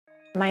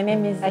My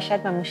name is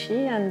Rachade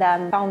Hmamouchi and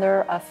I'm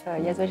founder of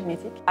Rachade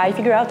Hmamouchi. I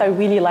figured out I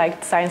really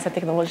liked science and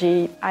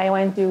technology. I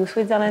went to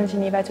Switzerland,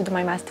 Geneva to do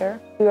my master.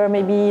 We were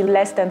maybe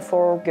less than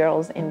 4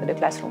 girls in the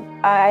classroom.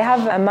 I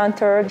have a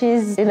mentor,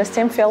 she's in the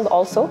same field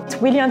also.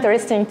 It's really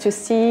interesting to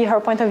see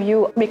her point of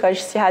view because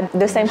she had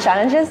the same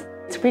challenges.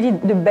 It's really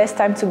the best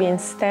time to be in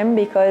STEM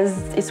because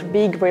it's a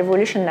big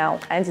revolution now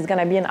and it's going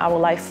to be in our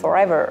life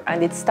forever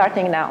and it's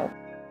starting now.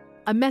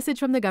 A message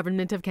from the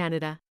Government of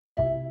Canada.